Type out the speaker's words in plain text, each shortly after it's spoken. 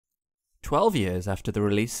12 years after the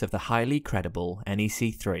release of the highly credible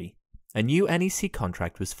NEC3, a new NEC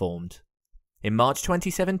contract was formed. In March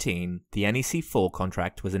 2017, the NEC4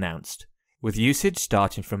 contract was announced, with usage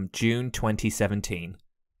starting from June 2017.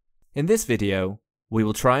 In this video, we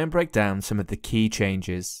will try and break down some of the key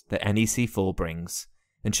changes that NEC4 brings,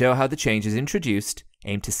 and show how the changes introduced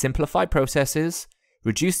aim to simplify processes,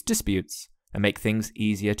 reduce disputes, and make things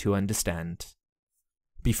easier to understand.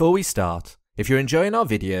 Before we start, if you're enjoying our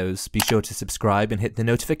videos, be sure to subscribe and hit the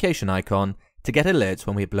notification icon to get alerts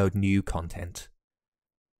when we upload new content.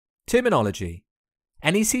 Terminology.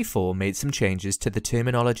 NEC4 made some changes to the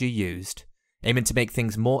terminology used, aiming to make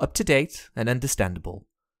things more up-to-date and understandable.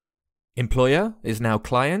 Employer is now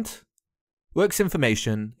client. Works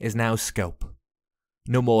information is now scope.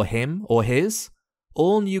 No more him or his.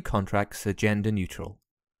 All new contracts are gender neutral.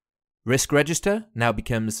 Risk register now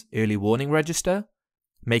becomes early warning register,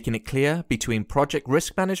 making it clear between project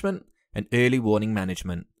risk management and early warning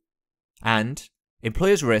management. And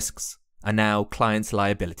employers' risks are now clients'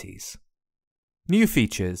 liabilities. New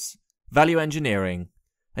features. Value engineering.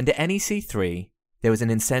 Under NEC3, there was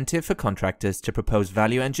an incentive for contractors to propose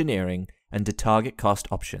value engineering under target cost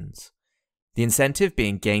options, the incentive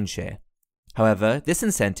being gain share. However, this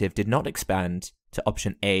incentive did not expand to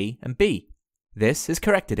option A and B. This is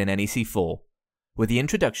corrected in NEC4, with the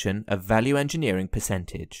introduction of value engineering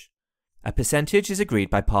percentage. A percentage is agreed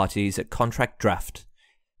by parties at contract draft,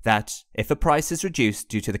 that if a price is reduced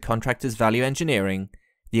due to the contractor's value engineering,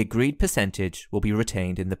 the agreed percentage will be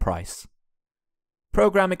retained in the price.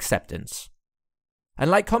 Program acceptance.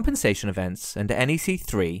 Unlike compensation events under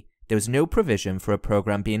NEC3, there was no provision for a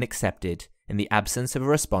program being accepted in the absence of a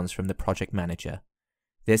response from the project manager.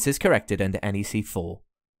 This is corrected under NEC4.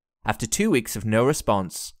 After 2 weeks of no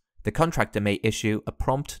response, the contractor may issue a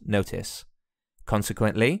prompt notice.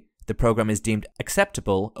 Consequently, the program is deemed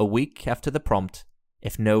acceptable a week after the prompt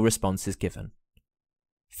if no response is given.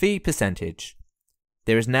 Fee percentage.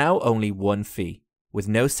 There is now only one fee, with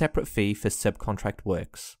no separate fee for subcontract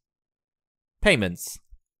works. Payments.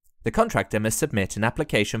 The contractor must submit an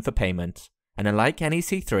application for payment, and unlike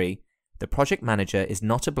NEC3, the project manager is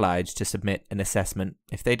not obliged to submit an assessment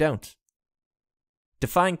if they don't.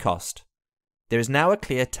 Define cost. There is now a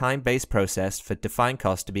clear time-based process for defined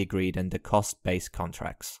cost to be agreed under cost-based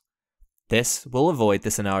contracts. This will avoid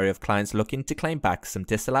the scenario of clients looking to claim back some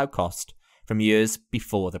disallowed cost from years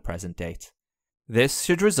before the present date. This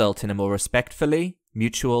should result in a more respectfully,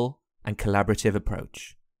 mutual, and collaborative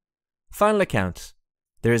approach. Final account.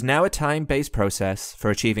 There is now a time-based process for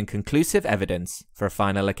achieving conclusive evidence for a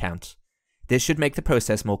final account. This should make the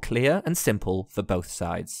process more clear and simple for both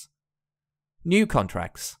sides. New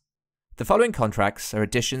contracts. The following contracts are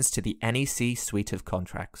additions to the NEC suite of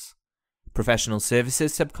contracts: Professional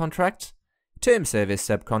Services Subcontract, Term Service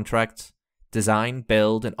Subcontract, Design,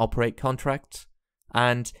 Build and Operate Contract,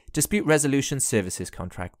 and Dispute Resolution Services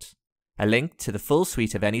Contract. A link to the full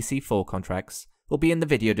suite of NEC4 contracts will be in the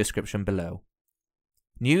video description below.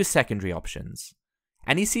 New secondary options.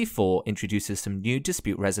 NEC4 introduces some new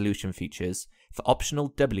dispute resolution features for optional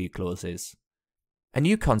W clauses. A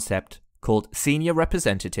new concept called Senior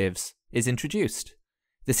Representatives is introduced.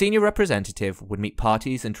 The senior representative would meet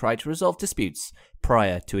parties and try to resolve disputes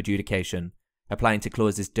prior to adjudication, applying to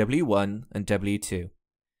clauses W1 and W2.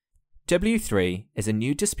 W3 is a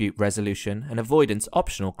new dispute resolution and avoidance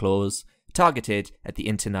optional clause targeted at the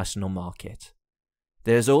international market.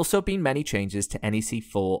 There has also been many changes to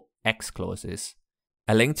NEC4 X clauses.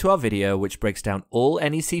 A link to our video which breaks down all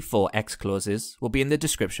NEC4 X clauses will be in the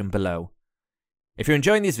description below. If you're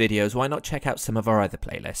enjoying these videos, why not check out some of our other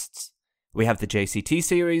playlists? We have the JCT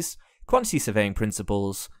series, Quantity Surveying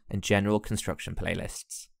Principles, and General Construction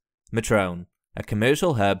playlists. Metroun, a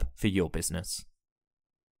commercial hub for your business.